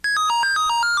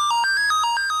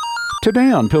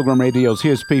Today on Pilgrim Radio's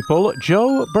His People,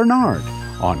 Joe Bernard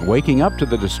on waking up to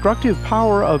the destructive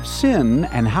power of sin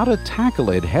and how to tackle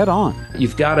it head on.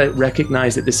 You've got to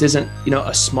recognize that this isn't,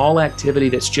 a small activity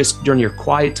that's just during your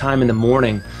quiet time in the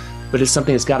morning, but it's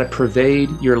something that's got to pervade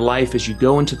your life as you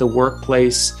go into the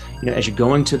workplace, as you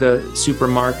go into the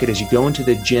supermarket, as you go into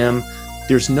the gym.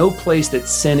 There's no place that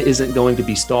sin isn't going to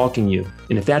be stalking you.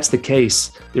 And if that's the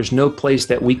case, there's no place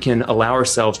that we can allow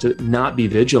ourselves to not be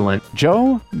vigilant.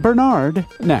 Joe Bernard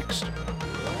next.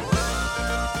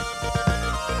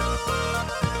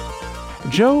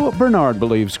 Joe Bernard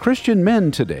believes Christian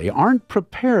men today aren't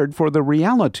prepared for the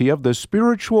reality of the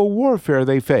spiritual warfare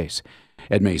they face.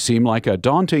 It may seem like a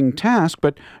daunting task,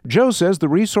 but Joe says the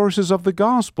resources of the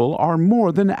gospel are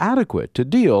more than adequate to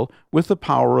deal with the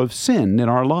power of sin in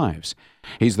our lives.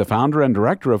 He's the founder and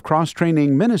director of Cross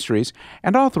Training Ministries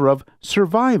and author of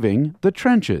Surviving the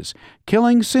Trenches,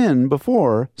 Killing Sin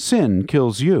Before Sin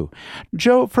Kills You.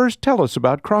 Joe, first tell us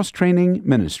about Cross Training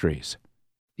Ministries.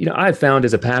 I've found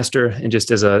as a pastor and just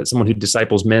as someone who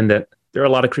disciples men that there are a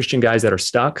lot of Christian guys that are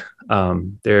stuck.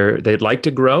 They'd like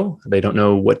to grow. They don't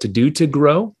know what to do to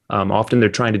grow. Often they're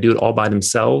trying to do it all by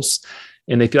themselves,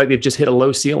 and they feel like they've just hit a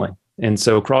low ceiling. And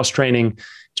so Cross Training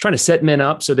is trying to set men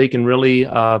up so they can really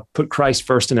put Christ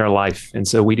first in their life. And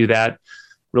so we do that,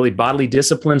 really bodily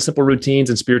discipline, simple routines,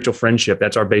 and spiritual friendship.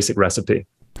 That's our basic recipe.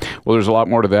 Well, there's a lot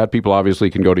more to that. People obviously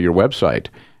can go to your website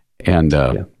and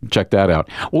check that out.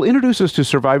 Well, introduce us to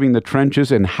Surviving the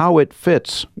Trenches and how it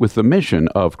fits with the mission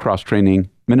of Cross Training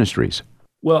Ministries.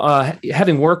 Well,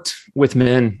 having worked with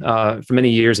men for many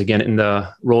years, again, in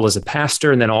the role as a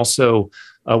pastor and then also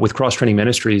with Cross Training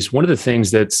Ministries, one of the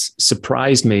things that's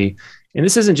surprised me, and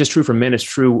this isn't just true for men, it's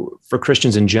true for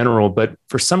Christians in general, but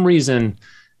for some reason,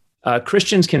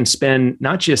 Christians can spend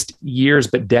not just years,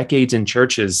 but decades in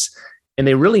churches, and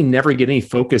they really never get any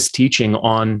focused teaching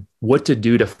on what to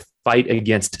do to fight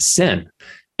against sin.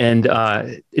 And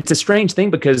it's a strange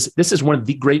thing because this is one of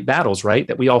the great battles, right,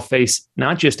 that we all face,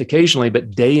 not just occasionally,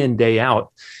 but day in, day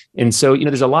out. And so,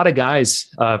 there's a lot of guys,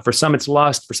 for some it's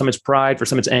lust, for some it's pride, for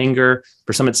some it's anger,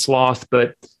 for some it's sloth,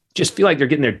 but just feel like they're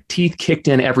getting their teeth kicked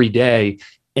in every day.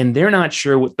 And they're not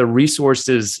sure what the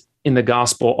resources in the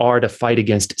gospel are to fight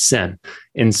against sin.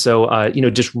 And so,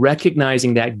 just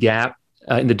recognizing that gap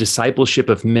in the discipleship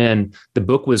of men, the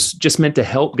book was just meant to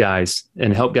help guys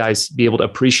and help guys be able to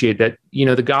appreciate that,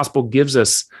 the gospel gives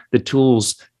us the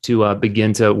tools to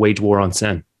begin to wage war on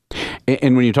sin.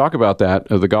 And when you talk about that,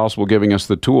 the gospel giving us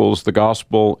the tools, the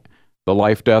gospel, the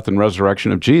life, death, and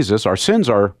resurrection of Jesus, our sins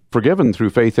are forgiven through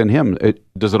faith in him.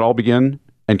 Does it all begin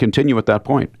and continue at that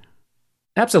point?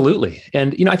 Absolutely.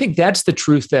 And, I think that's the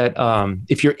truth that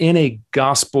if you're in a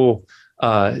gospel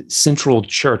central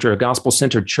church or a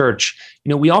gospel-centered church,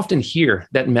 we often hear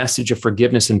that message of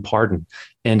forgiveness and pardon,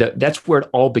 and that's where it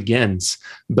all begins.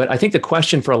 But I think the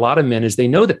question for a lot of men is they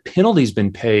know the penalty's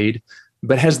been paid,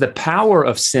 but has the power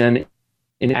of sin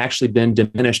actually been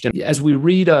diminished? And as we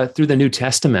read through the New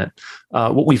Testament,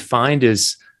 what we find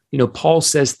is, Paul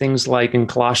says things like in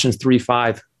Colossians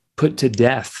 3:5, put to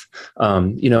death,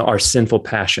 our sinful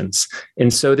passions.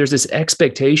 And so there's this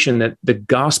expectation that the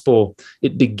gospel,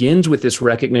 it begins with this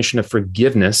recognition of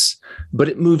forgiveness, but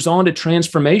it moves on to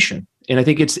transformation. And I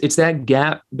think it's that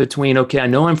gap between, okay, I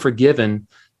know I'm forgiven,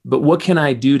 but what can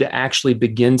I do to actually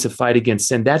begin to fight against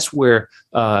sin? That's where,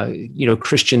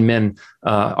 Christian men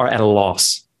are at a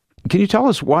loss. Can you tell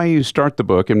us why you start the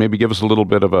book and maybe give us a little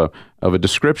bit of a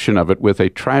description of it with a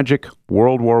tragic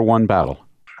World War I battle?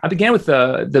 I began with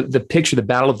the picture, the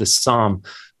Battle of the Somme,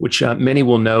 which many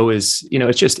will know is,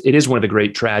 it is one of the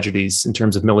great tragedies in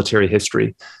terms of military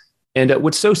history. And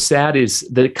what's so sad is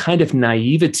the kind of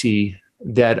naivety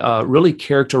that really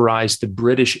characterized the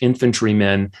British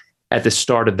infantrymen at the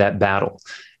start of that battle.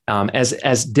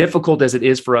 As difficult as it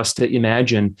is for us to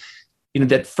imagine,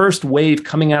 that first wave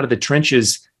coming out of the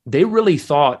trenches, they really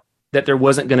thought that there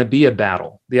wasn't going to be a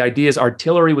battle. The idea is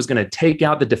artillery was going to take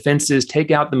out the defenses,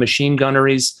 take out the machine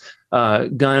gunneries,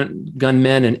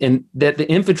 gunmen, and that the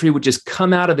infantry would just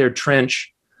come out of their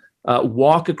trench,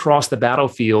 walk across the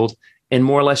battlefield, and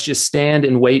more or less just stand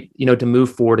and wait, to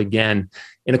move forward again.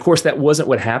 And of course, that wasn't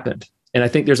what happened. And I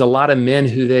think there's a lot of men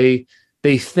who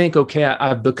they think, okay,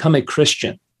 I've become a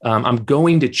Christian. I'm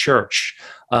going to church.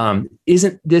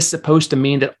 Isn't this supposed to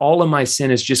mean that all of my sin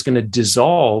is just going to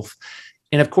dissolve?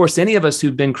 And of course, any of us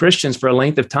who've been Christians for a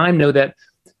length of time know that,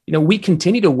 we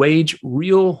continue to wage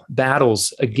real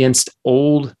battles against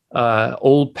old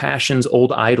passions,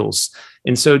 old idols.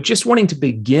 And so just wanting to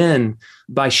begin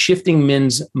by shifting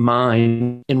men's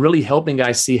mind and really helping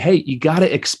guys see, hey, you got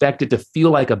to expect it to feel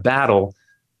like a battle.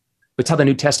 But it's how the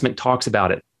New Testament talks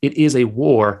about it. it is a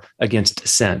war against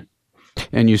sin.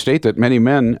 And you state that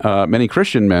many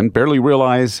Christian men barely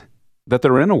realize that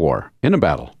they're in a war, in a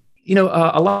battle. A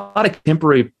lot of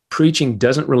contemporary preaching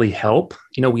doesn't really help.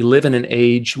 We live in an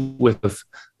age with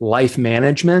life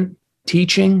management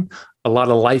teaching, a lot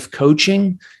of life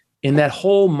coaching, and that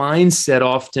whole mindset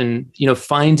often,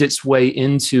 finds its way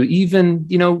into even,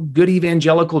 good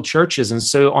evangelical churches. And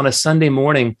so on a Sunday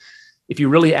morning, if you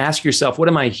really ask yourself, what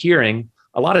am I hearing?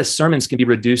 A lot of sermons can be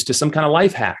reduced to some kind of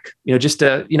life hack, just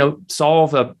to,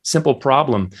 solve a simple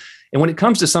problem. And when it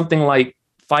comes to something like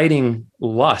fighting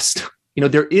lust,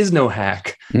 there is no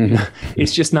hack. Mm-hmm.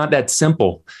 It's just not that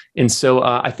simple. And so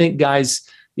I think, guys,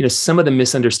 some of the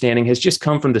misunderstanding has just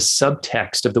come from the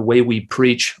subtext of the way we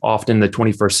preach often in the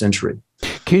 21st century.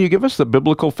 Can you give us the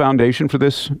biblical foundation for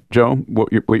this, Joe,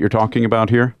 what you're talking about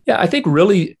here? Yeah, I think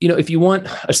really, if you want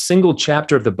a single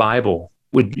chapter of the Bible,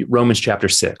 would be Romans chapter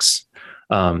 6.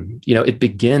 It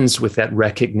begins with that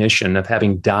recognition of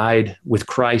having died with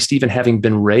Christ, even having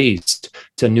been raised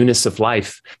to newness of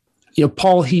life.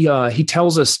 Paul, he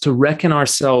tells us to reckon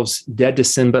ourselves dead to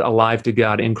sin, but alive to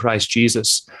God in Christ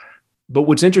Jesus. But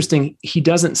what's interesting, he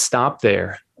doesn't stop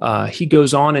there. He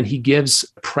goes on and he gives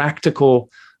practical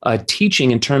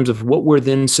teaching in terms of what we're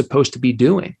then supposed to be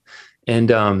doing.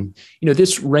 And,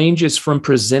 this ranges from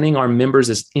presenting our members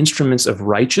as instruments of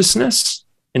righteousness.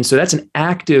 And so that's an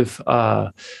active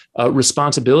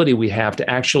responsibility we have to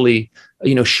actually,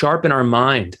 sharpen our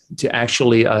mind, to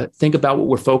actually think about what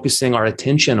we're focusing our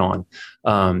attention on,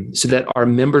 so that our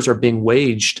members are being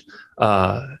waged,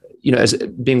 as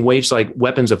being waged like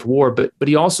weapons of war. But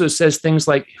he also says things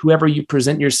like, whoever you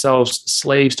present yourselves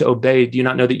slaves to obey, do you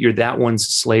not know that you're that one's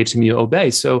slaves whom you obey?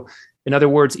 So in other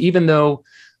words, even though,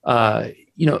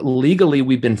 legally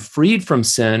we've been freed from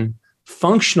sin,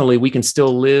 functionally we can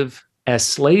still live as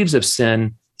slaves of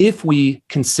sin if we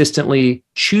consistently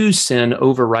choose sin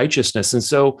over righteousness. And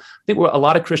so I think what a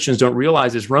lot of Christians don't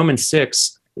realize is Romans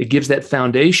 6, it gives that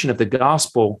foundation of the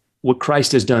gospel, what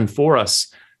Christ has done for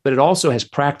us, but it also has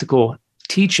practical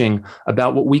teaching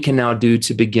about what we can now do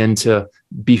to begin to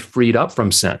be freed up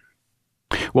from sin.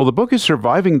 Well, the book is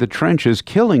Surviving the Trenches,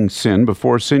 Killing Sin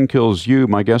Before Sin Kills You.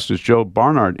 My guest is Joe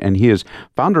Barnard, and he is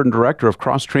founder and director of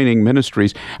Cross Training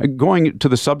Ministries. Going to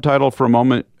the subtitle for a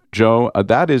moment, Joe,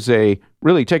 that is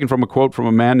really taken from a quote from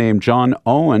a man named John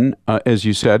Owen, as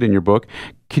you said in your book.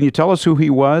 Can you tell us who he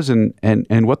was and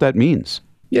what that means?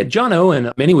 Yeah, John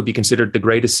Owen, many would be considered the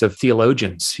greatest of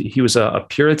theologians. He was a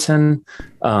Puritan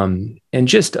and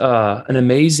just an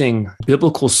amazing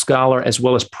biblical scholar as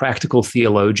well as practical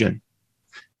theologian.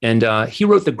 And he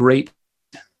wrote the great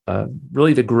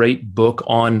book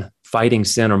on fighting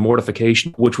sin or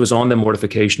mortification, which was on the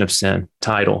mortification of sin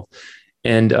title.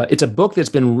 And it's a book that's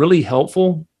been really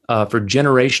helpful for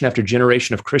generation after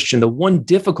generation of Christian. The one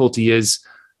difficulty is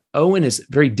Owen is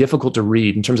very difficult to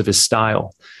read in terms of his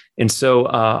style. And so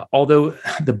although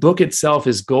the book itself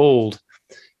is gold,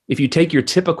 if you take your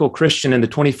typical Christian in the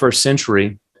 21st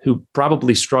century who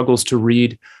probably struggles to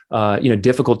read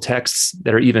difficult texts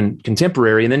that are even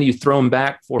contemporary, and then you throw them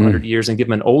back 400 years and give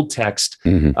them an old text,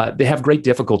 they have great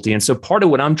difficulty. And so part of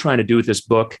what I'm trying to do with this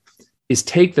book is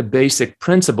take the basic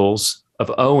principles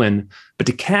of Owen, but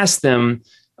to cast them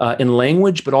in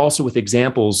language, but also with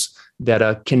examples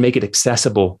that can make it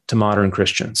accessible to modern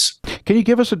Christians. Can you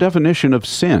give us a definition of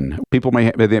sin? People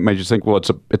may just think, well,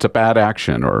 it's a bad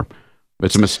action, or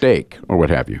it's a mistake, or what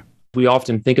have you. We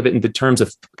often think of it in the terms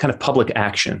of kind of public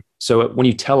action. So when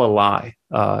you tell a lie,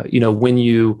 when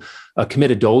you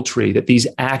commit adultery, that these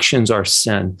actions are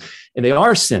sin, and they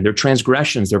are sin. They're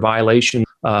transgressions. They're violation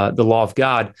of the law of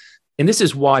God. And this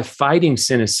is why fighting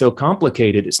sin is so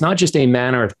complicated. It's not just a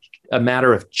matter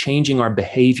of changing our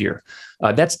behavior.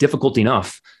 That's difficult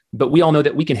enough. But we all know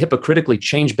that we can hypocritically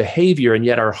change behavior, and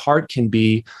yet our heart can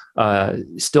be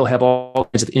still have all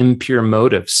kinds of impure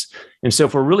motives. And so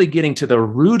if we're really getting to the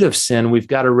root of sin, we've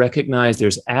got to recognize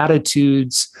there's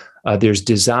attitudes, there's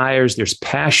desires, there's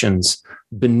passions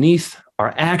beneath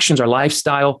our actions, our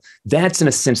lifestyle. That's, in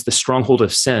a sense, the stronghold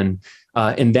of sin.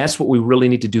 And that's what we really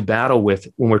need to do battle with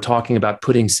when we're talking about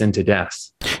putting sin to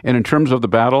death. And in terms of the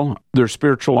battle, there's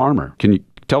spiritual armor. Can you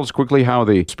tell us quickly how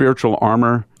the spiritual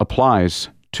armor applies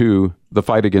to the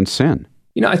fight against sin?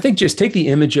 I think just take the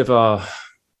image of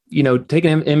take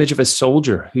an image of a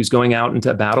soldier who's going out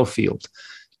into a battlefield.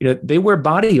 They wear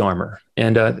body armor,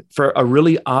 and for a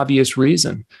really obvious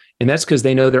reason. And that's because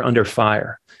they know they're under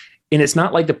fire. And it's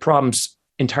not like the problem's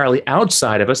entirely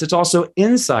outside of us. It's also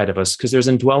inside of us because there's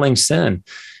indwelling sin.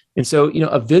 And so,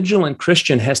 a vigilant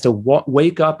Christian has to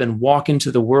wake up and walk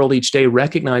into the world each day,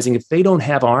 recognizing if they don't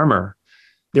have armor,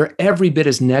 they're every bit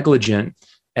as negligent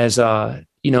as a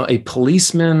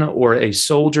policeman or a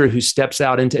soldier who steps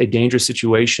out into a dangerous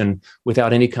situation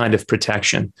without any kind of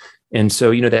protection. And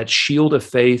so, that shield of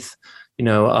faith,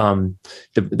 the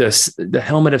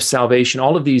helmet of salvation,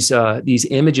 all of these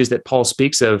images that Paul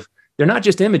speaks of, they're not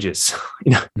just images.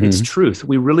 It's truth.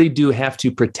 We really do have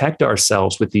to protect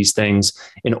ourselves with these things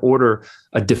in order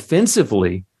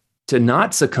defensively to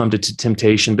not succumb to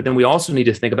temptation. But then we also need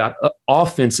to think about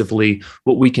offensively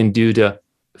what we can do to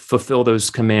fulfill those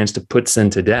commands to put sin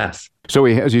to death. So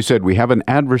as you said, we have an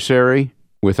adversary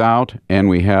without, and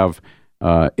we have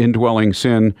indwelling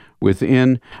sin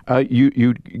within.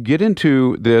 You get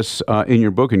into this in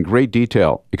your book in great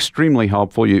detail, extremely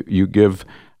helpful. You give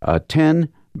 10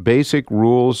 basic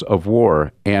rules of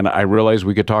war, and I realize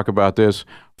we could talk about this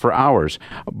for hours,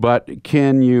 but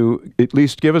can you at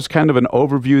least give us kind of an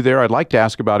overview there? I'd like to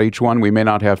ask about each one. We may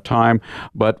not have time,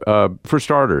 but for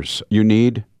starters, you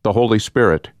need the Holy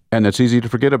Spirit, and it's easy to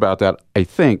forget about that. I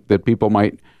think that people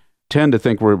might tend to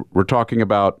think we're talking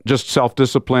about just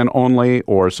self-discipline only,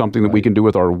 or something that we can do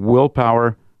with our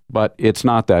willpower, but it's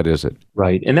not that, is it?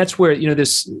 Right. And that's where,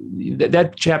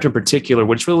 that chapter in particular,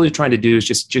 what it's really trying to do is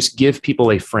just give people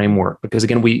a framework, because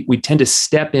again, we tend to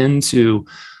step into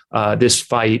this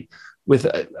fight with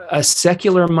a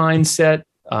secular mindset.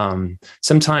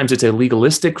 Sometimes it's a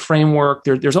legalistic framework.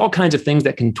 There's all kinds of things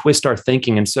that can twist our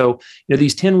thinking. And so,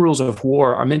 these 10 rules of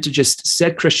war are meant to just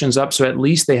set Christians up so at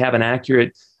least they have an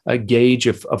accurate gauge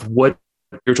of what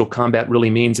spiritual combat really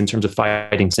means in terms of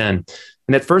fighting sin.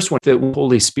 And that first one, the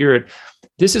Holy Spirit,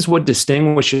 this is what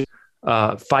distinguishes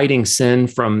fighting sin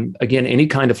from, again, any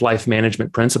kind of life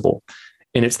management principle.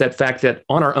 And it's that fact that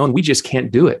on our own, we just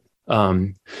can't do it.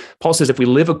 Paul says, if we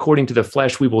live according to the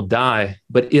flesh, we will die.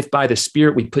 But if by the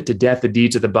Spirit we put to death the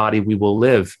deeds of the body, we will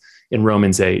live, in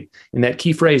Romans 8. And that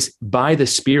key phrase, by the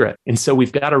Spirit. And so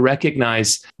we've got to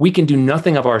recognize we can do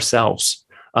nothing of ourselves.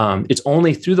 It's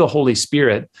only through the Holy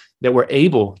Spirit that we're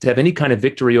able to have any kind of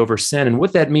victory over sin. And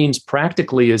what that means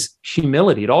practically is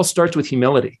humility. It all starts with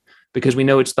humility, because we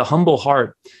know it's the humble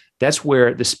heart. That's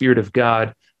where the Spirit of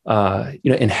God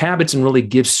inhabits and really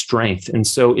gives strength. And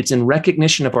so it's in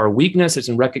recognition of our weakness. It's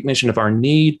in recognition of our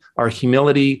need, our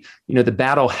humility. The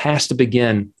battle has to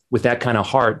begin with that kind of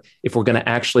heart if we're going to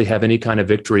actually have any kind of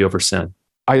victory over sin.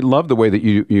 I love the way that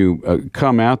you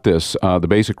come at this, the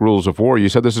basic rules of war. You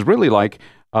said this is really like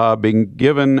being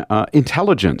given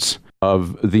intelligence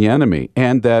of the enemy,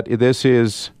 and that this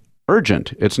is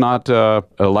urgent. It's not a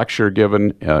lecture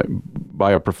given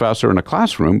by a professor in a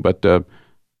classroom, but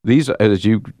these, as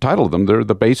you titled them, they're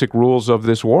the basic rules of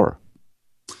this war.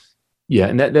 Yeah,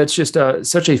 and that's just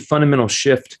such a fundamental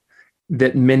shift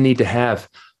that men need to have.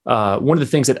 One of the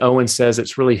things that Owen says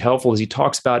that's really helpful is he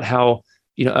talks about how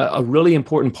a really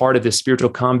important part of this spiritual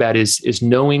combat is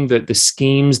knowing the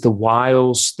schemes, the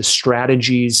wiles, the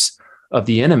strategies of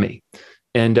the enemy.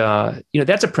 And,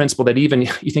 that's a principle that even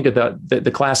you think of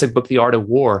the classic book, The Art of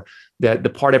War, that the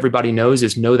part everybody knows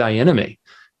is know thy enemy.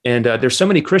 And there's so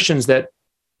many Christians that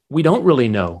we don't really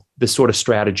know the sort of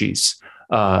strategies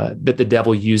that the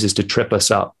devil uses to trip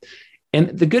us up. And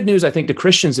the good news, I think, to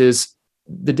Christians is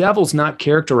the devil's not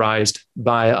characterized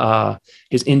by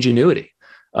his ingenuity.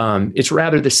 It's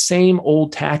rather the same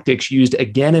old tactics used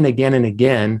again and again and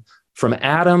again from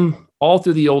Adam all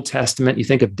through the Old Testament. You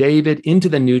think of David into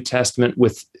the New Testament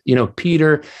with,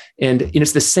 Peter, and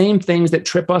it's the same things that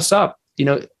trip us up,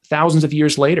 thousands of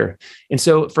years later. And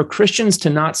so for Christians to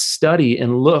not study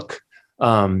and look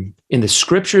in the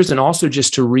scriptures, and also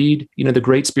just to read, the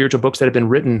great spiritual books that have been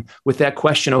written with that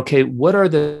question, okay, what are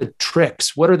the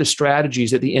tricks? What are the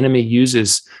strategies that the enemy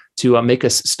uses to make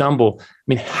us stumble? I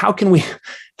mean, how can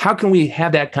we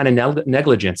have that kind of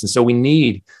negligence? And so we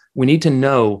need to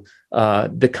know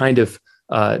the kind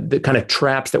of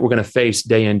traps that we're going to face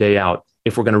day in, day out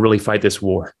if we're going to really fight this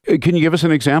war. Can you give us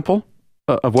an example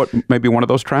of what may be one of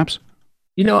those traps?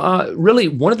 Really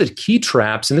one of the key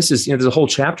traps, and this is, there's a whole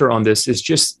chapter on this, is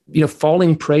just,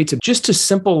 falling prey to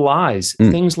simple lies,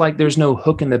 things like there's no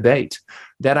hook in the bait,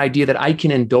 that idea that I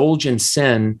can indulge in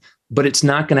sin, but it's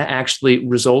not going to actually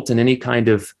result in any kind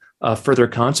of further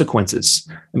consequences.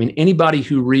 I mean, anybody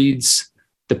who reads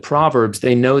the Proverbs,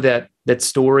 they know that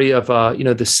story of,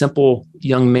 the simple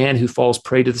young man who falls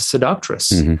prey to the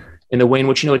seductress. Mm-hmm. In the way in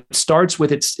which, it starts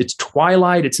with it's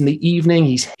twilight, it's in the evening,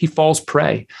 he falls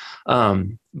prey.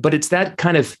 But it's that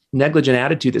kind of negligent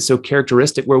attitude that's so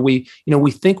characteristic, where we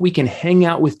think we can hang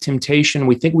out with temptation.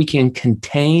 We think we can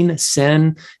contain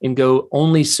sin and go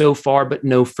only so far, but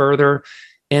no further.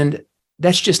 And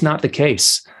that's just not the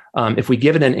case. If we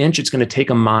give it an inch, it's going to take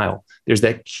a mile. There's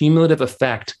that cumulative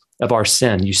effect of our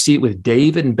sin. You see it with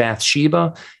David and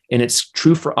Bathsheba, And it's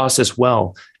true for us as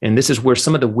well. And this is where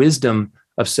some of the wisdom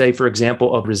of, say, for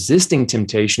example, of resisting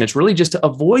temptation, it's really just to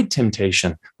avoid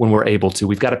temptation when we're able to.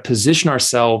 We've got to position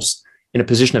ourselves in a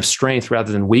position of strength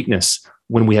rather than weakness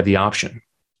when we have the option.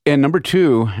 And number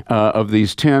 2 of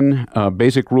these 10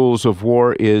 basic rules of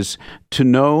war is to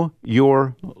know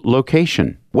your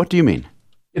location. What do you mean?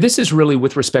 This is really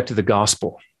with respect to the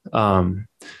gospel,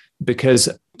 because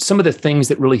some of the things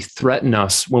that really threaten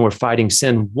us when we're fighting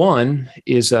sin, one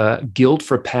is guilt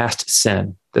for past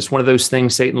sin. That's one of those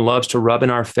things Satan loves to rub in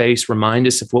our face, remind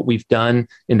us of what we've done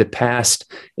in the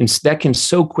past, and that can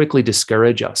so quickly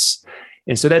discourage us.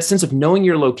 And so that sense of knowing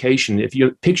your location, if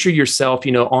you picture yourself,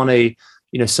 on a,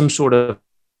 some sort of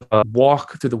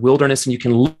walk through the wilderness, and you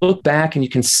can look back and you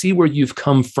can see where you've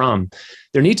come from.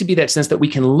 There needs to be that sense that we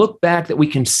can look back, that we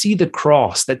can see the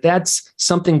cross, that's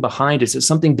something behind us. It's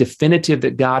something definitive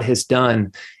that God has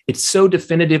done. It's so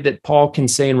definitive that Paul can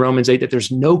say in Romans 8 that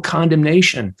there's no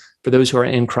condemnation for those who are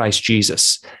in Christ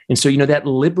Jesus. And so, that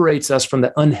liberates us from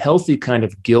the unhealthy kind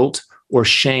of guilt or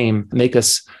shame, make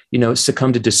us,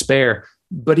 succumb to despair.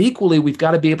 But equally, we've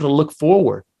got to be able to look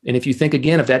forward. And if you think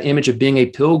again of that image of being a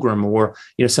pilgrim or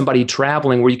somebody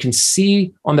traveling where you can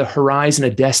see on the horizon a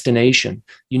destination,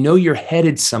 you're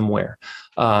headed somewhere.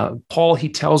 Paul, he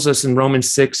tells us in Romans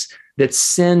 6 that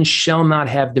sin shall not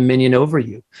have dominion over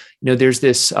you. There's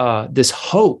this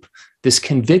hope, this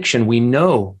conviction we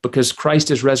know because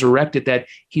Christ is resurrected that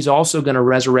he's also going to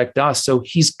resurrect us. So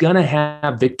he's going to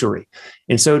have victory.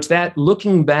 And so it's that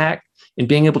looking back and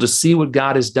being able to see what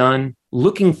God has done,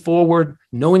 looking forward,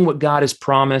 knowing what God has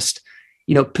promised,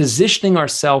 positioning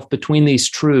ourselves between these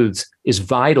truths is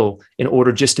vital in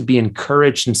order just to be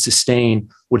encouraged and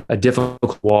sustained with a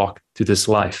difficult walk through this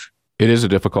life. It is a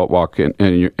difficult walk,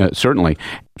 and certainly.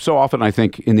 So often I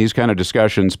think in these kind of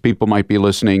discussions, people might be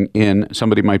listening in,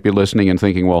 somebody might be listening and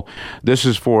thinking, well, this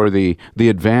is for the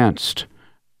advanced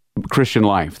Christian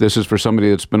life. This is for somebody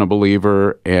that's been a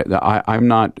believer. I'm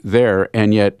not there.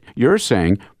 And yet you're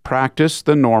saying practice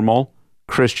the normal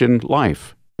Christian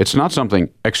life. It's not something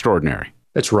extraordinary.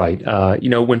 That's right.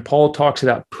 When Paul talks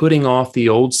about putting off the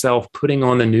old self, putting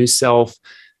on the new self,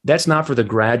 that's not for the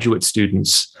graduate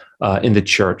students in the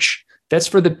church. That's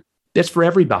for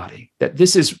everybody. That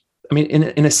this is,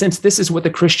 in a sense, this is what the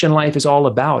Christian life is all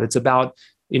about. It's about,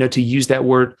 to use that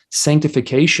word,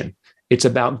 sanctification. It's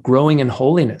about growing in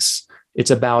holiness.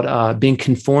 It's about being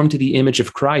conformed to the image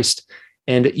of Christ.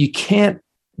 And you can't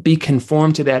be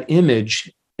conformed to that image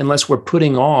unless we're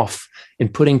putting off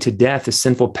and putting to death the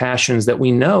sinful passions that we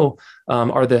know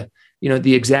are the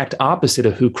exact opposite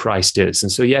of who Christ is.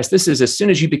 And so, yes, this is as soon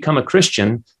as you become a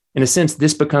Christian, in a sense,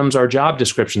 this becomes our job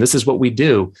description. This is what we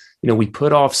do. We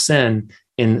put off sin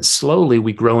and slowly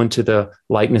we grow into the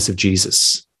likeness of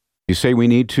Jesus. You say we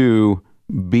need to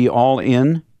be all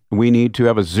in. We need to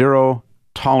have a zero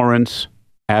tolerance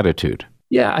attitude.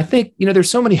 Yeah, I think, there's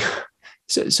so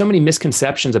many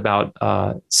misconceptions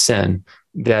about sin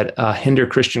that hinder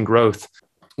Christian growth.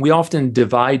 We often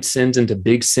divide sins into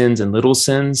big sins and little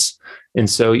sins. And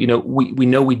so, we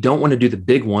know we don't want to do the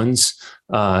big ones.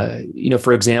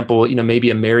 For example, maybe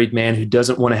a married man who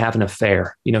doesn't want to have an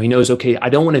affair. He knows, okay, I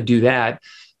don't want to do that.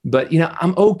 But,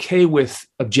 I'm okay with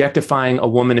objectifying a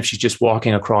woman if she's just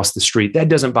walking across the street. That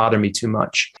doesn't bother me too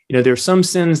much. There are some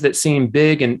sins that seem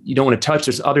big and you don't want to touch.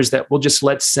 There's others that we'll just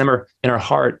let simmer in our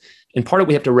heart. And part of what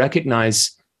we have to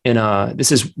recognize, and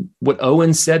this is what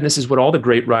Owen said, and this is what all the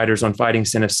great writers on fighting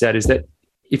sin have said, is that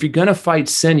if you're going to fight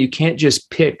sin, you can't just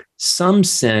pick some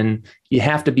sin. You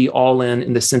have to be all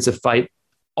in the sense of fight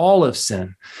all of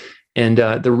sin. And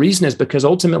the reason is because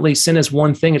ultimately sin is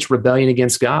one thing. It's rebellion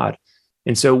against God.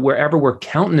 And so wherever we're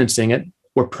countenancing it,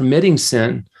 we're permitting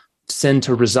sin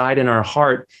to reside in our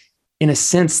heart. In a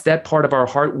sense, that part of our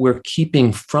heart we're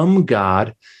keeping from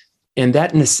God. And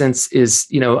that, in a sense, is,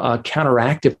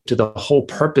 counteractive to the whole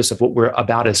purpose of what we're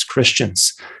about as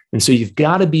Christians. And so you've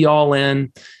got to be all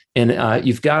in, and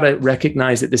you've got to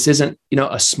recognize that this isn't,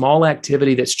 a small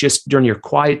activity that's just during your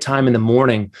quiet time in the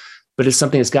morning, but it's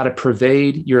something that's got to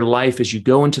pervade your life as you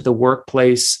go into the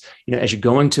workplace, as you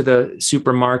go into the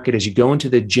supermarket, as you go into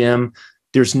the gym.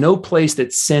 There's no place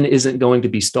that sin isn't going to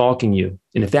be stalking you.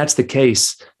 And if that's the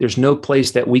case, there's no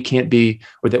place that we can't be,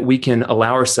 or that we can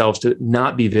allow ourselves to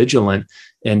not be vigilant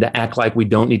and to act like we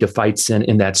don't need to fight sin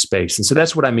in that space. And so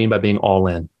that's what I mean by being all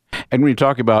in. And when you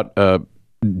talk about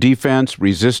defense,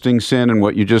 resisting sin, and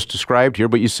what you just described here,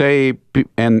 but you say,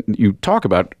 and you talk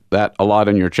about that a lot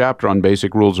in your chapter on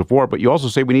basic rules of war, but you also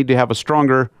say we need to have a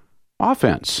stronger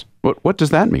offense. What does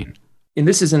that mean? And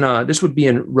this is this would be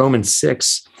in Romans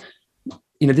 6.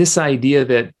 This idea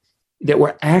that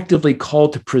we're actively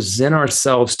called to present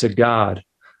ourselves to God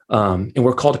And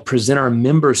we're called to present our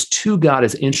members to God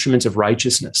as instruments of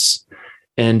righteousness.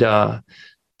 And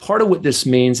part of what this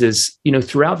means is,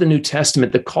 throughout the New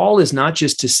Testament, the call is not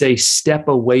just to say step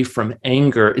away from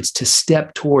anger, it's to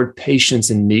step toward patience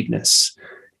and meekness.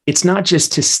 It's not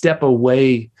just to step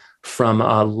away from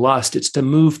lust, it's to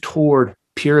move toward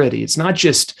purity. It's not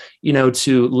just,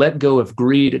 to let go of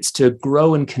greed, it's to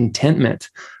grow in contentment.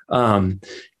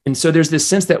 And so there's this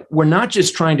sense that we're not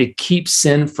just trying to keep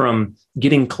sin from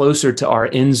getting closer to our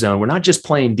end zone. We're not just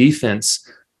playing defense,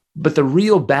 but the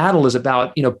real battle is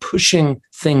about, pushing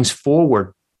things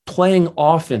forward, playing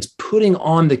offense, putting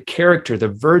on the character, the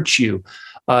virtue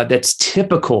that's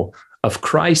typical of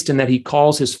Christ and that he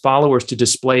calls his followers to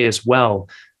display as well.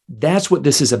 That's what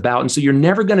this is about. And so you're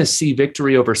never going to see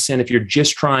victory over sin if you're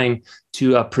just trying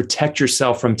to protect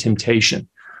yourself from temptation.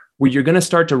 Where you're going to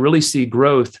start to really see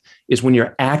growth is when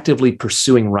you're actively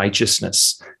pursuing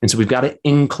righteousness. And so we've got to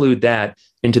include that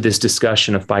into this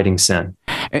discussion of fighting sin.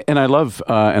 And I love,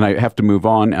 and I have to move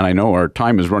on, and I know our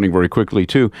time is running very quickly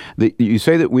too. You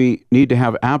say that we need to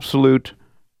have absolute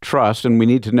trust and we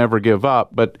need to never give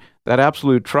up, but that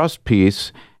absolute trust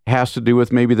piece has to do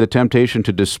with maybe the temptation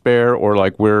to despair, or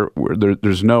like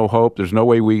there's no hope, there's no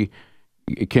way we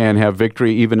can have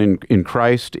victory even in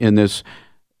Christ in this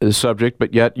subject,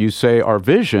 but yet you say our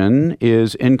vision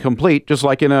is incomplete, just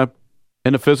like in a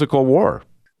physical war.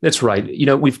 That's right.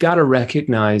 We've got to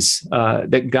recognize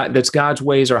that God's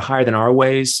ways are higher than our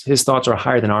ways. His thoughts are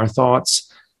higher than our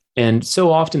thoughts. And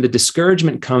so often the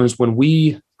discouragement comes when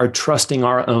we are trusting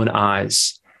our own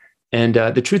eyes. And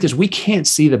the truth is we can't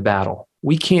see the battle.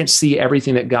 We can't see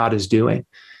everything that God is doing.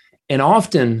 And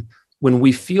often when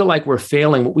we feel like we're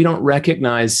failing, what we don't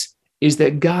recognize is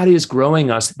that God is growing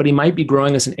us, but he might be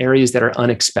growing us in areas that are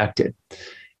unexpected.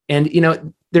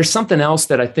 And, there's something else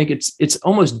that I think it's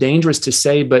almost dangerous to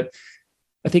say, but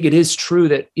I think it is true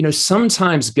that,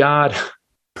 sometimes God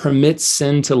permits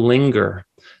sin to linger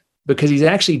because he's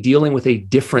actually dealing with a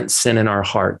different sin in our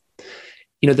heart.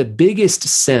 The biggest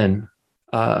sin,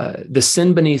 the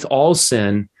sin beneath all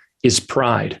sin, is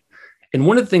pride. And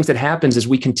one of the things that happens as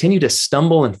we continue to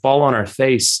stumble and fall on our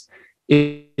face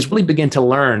is really begin to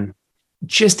learn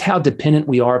just how dependent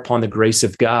we are upon the grace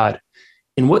of God.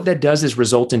 And what that does is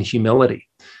result in humility.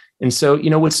 And so,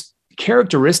 what's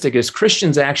characteristic is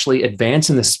Christians actually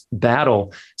advance in this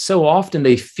battle. So often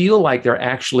they feel like they're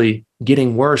actually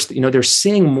getting worse. They're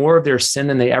seeing more of their sin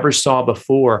than they ever saw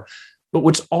before. But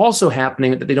what's also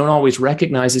happening that they don't always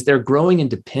recognize is they're growing in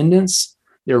dependence.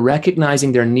 They're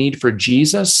recognizing their need for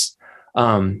Jesus.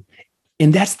 And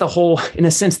that's the whole, in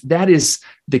a sense, that is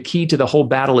the key to the whole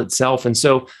battle itself. And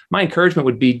so my encouragement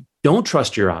would be, don't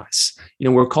trust your eyes.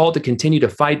 We're called to continue to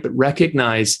fight, but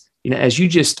recognize, as you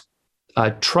just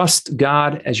trust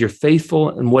God as you're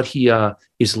faithful in what he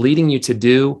is leading you to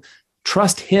do,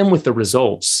 trust him with the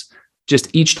results.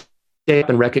 Just each day up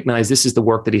and recognize this is the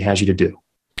work that he has you to do.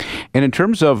 And in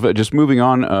terms of just moving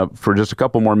on for just a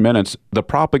couple more minutes, the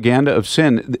propaganda of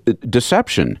sin,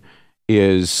 deception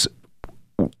is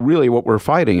really what we're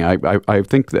fighting. I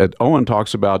think that Owen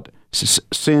talks about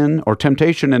sin or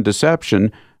temptation and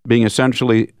deception being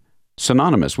essentially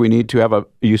synonymous. We need to have a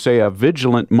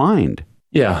vigilant mind.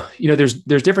 Yeah, there's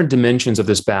different dimensions of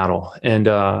this battle, and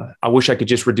I wish I could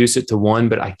just reduce it to one,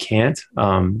 but I can't.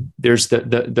 There's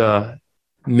the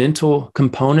mental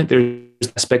component. There's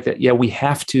the aspect that we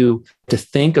have to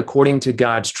think according to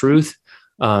God's truth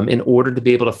in order to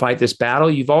be able to fight this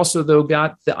battle. You've also though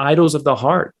got the idols of the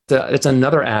heart. That's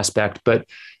another aspect, but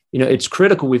it's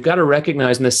critical. We've got to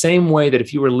recognize in the same way that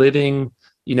if you were living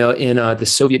in the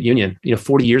Soviet Union,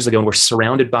 40 years ago, and we're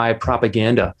surrounded by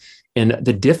propaganda. And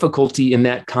the difficulty in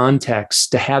that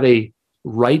context to have a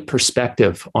right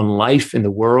perspective on life in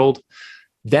the world,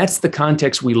 that's the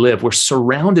context we live. We're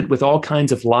surrounded with all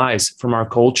kinds of lies from our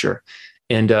culture.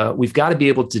 And we've got to be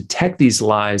able to detect these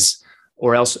lies,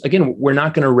 or else, again, we're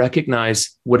not going to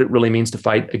recognize what it really means to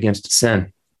fight against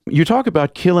sin. You talk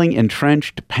about killing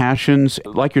entrenched passions,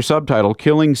 like your subtitle,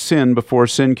 Killing Sin Before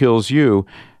Sin Kills You.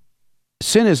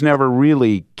 Sin is never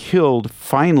really killed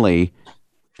finally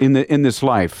in this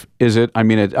life, is it? I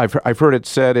mean, I've heard it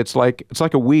said it's like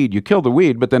a weed. You kill the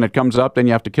weed, but then it comes up, then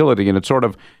you have to kill it again.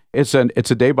 It's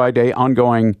a day by day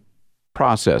ongoing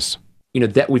process.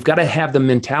 That we've got to have the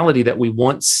mentality that we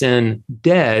want sin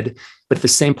dead, but at the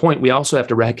same point, we also have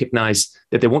to recognize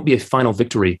that there won't be a final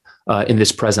victory in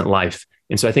this present life.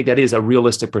 And so I think that is a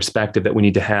realistic perspective that we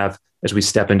need to have as we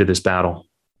step into this battle.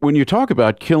 When you talk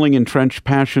about killing entrenched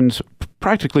passions,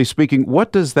 practically speaking,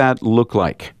 what does that look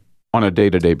like on a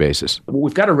day-to-day basis? What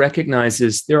we've got to recognize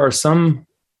is there are some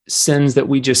sins that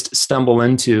we just stumble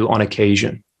into on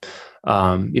occasion.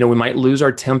 We might lose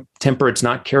our temper. It's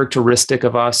not characteristic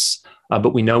of us,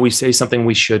 but we know we say something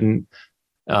we shouldn't.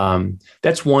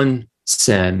 That's one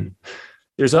sin.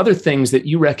 There's other things that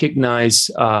you recognize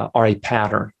are a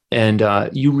pattern, and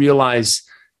you realize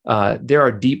there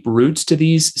are deep roots to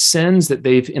these sins, that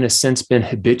they've, in a sense, been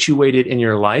habituated in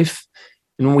your life.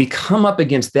 And when we come up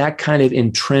against that kind of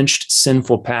entrenched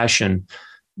sinful passion,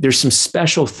 there's some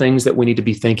special things that we need to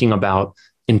be thinking about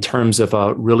in terms of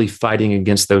really fighting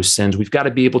against those sins. We've got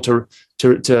to be able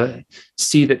to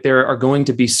see that there are going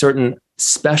to be certain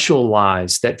special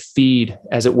lies that feed,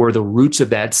 as it were, the roots of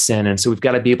that sin. And so we've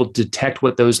got to be able to detect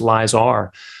what those lies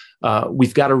are.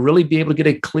 We've got to really be able to get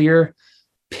a clear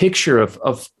picture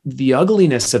of the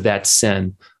ugliness of that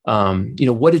sin,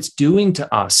 what it's doing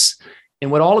to us. And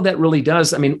what all of that really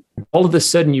does, all of a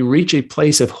sudden you reach a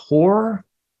place of horror,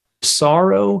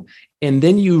 sorrow, and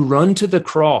then you run to the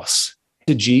cross,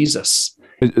 to Jesus.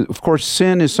 Of course,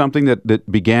 sin is something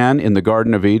that began in the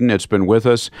Garden of Eden. It's been with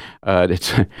us.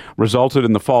 It's resulted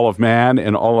in the fall of man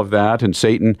and all of that, and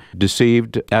Satan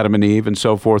deceived Adam and Eve and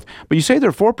so forth. But you say there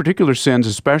are 4 particular sins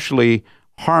especially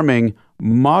harming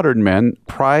modern men: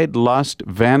 pride, lust,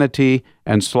 vanity,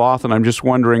 and sloth. And I'm just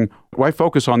wondering, why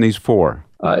focus on these 4?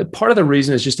 Part of the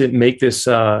reason is just to make this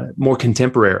more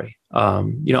contemporary. A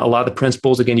lot of the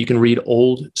principles, again, you can read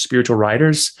old spiritual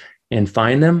writers and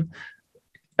find them.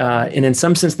 And in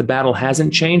some sense, the battle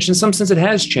hasn't changed. In some sense, it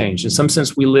has changed. In some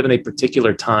sense, we live in a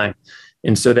particular time.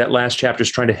 And so that last chapter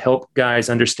is trying to help guys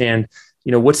understand,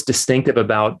 what's distinctive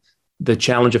about the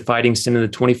challenge of fighting sin in the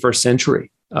 21st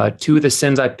century. 2 of the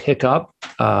sins I pick up,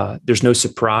 there's no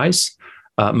surprise.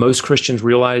 Most Christians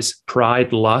realize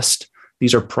pride, lust,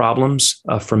 these are problems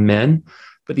for men.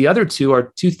 But the other 2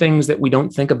 are 2 things that we don't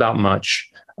think about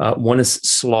much. One is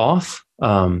sloth,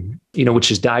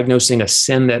 which is diagnosing a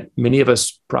sin that many of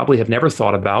us probably have never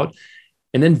thought about.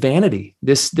 And then vanity,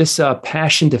 this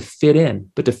passion to fit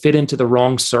in, but to fit into the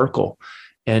wrong circle.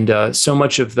 And so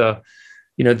much of the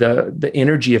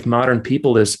energy of modern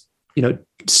people is,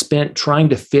 spent trying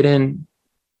to fit in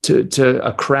to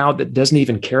a crowd that doesn't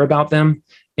even care about them,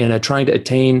 and trying to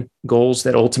attain goals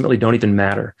that ultimately don't even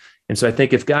matter. And so I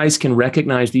think if guys can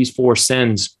recognize these 4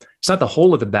 sins, it's not the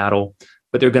whole of the battle,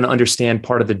 but they're going to understand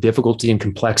part of the difficulty and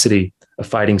complexity of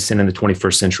fighting sin in the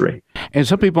 21st century. And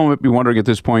some people might be wondering at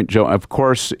this point, Joe, of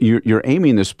course, you're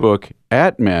aiming this book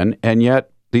at men, and yet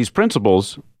these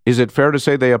principles, is it fair to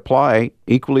say they apply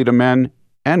equally to men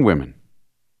and women?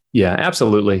 Yeah,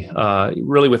 absolutely.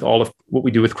 Really, with all of what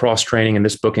we do with cross-training, and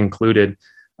this book included,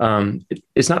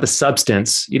 it's not the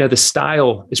substance. The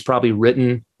style is probably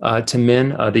written to men.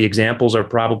 The examples are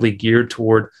probably geared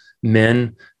toward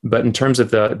men. But in terms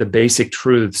of the basic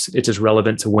truths, it's as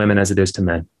relevant to women as it is to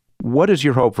men. What is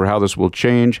your hope for how this will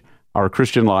change our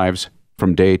Christian lives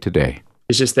from day to day?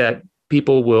 It's just that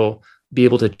people will be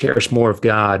able to cherish more of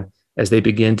God as they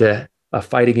begin to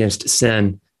fight against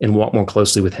sin and walk more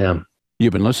closely with Him.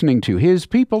 You've been listening to His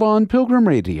People on Pilgrim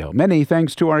Radio. Many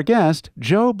thanks to our guest,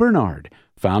 Joe Bernard,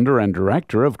 founder and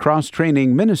director of Cross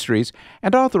Training Ministries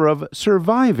and author of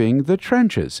Surviving the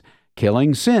Trenches,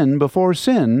 Killing Sin Before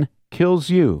Sin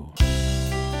Kills You.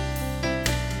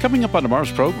 Coming up on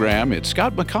tomorrow's program, it's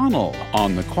Scott McConnell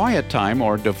on the quiet time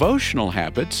or devotional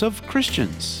habits of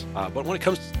Christians. But when it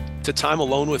comes to time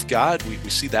alone with God, we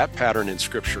see that pattern in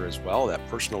Scripture as well, that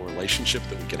personal relationship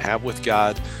that we can have with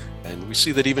God. And we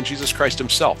see that even Jesus Christ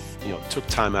Himself, took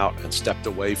time out and stepped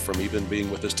away from even being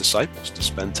with His disciples to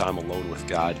spend time alone with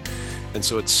God. And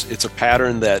so it's a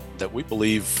pattern that we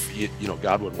believe,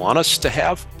 God would want us to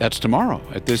have. That's tomorrow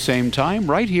at this same time,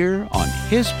 right here on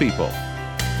His People.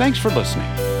 Thanks for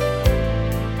listening.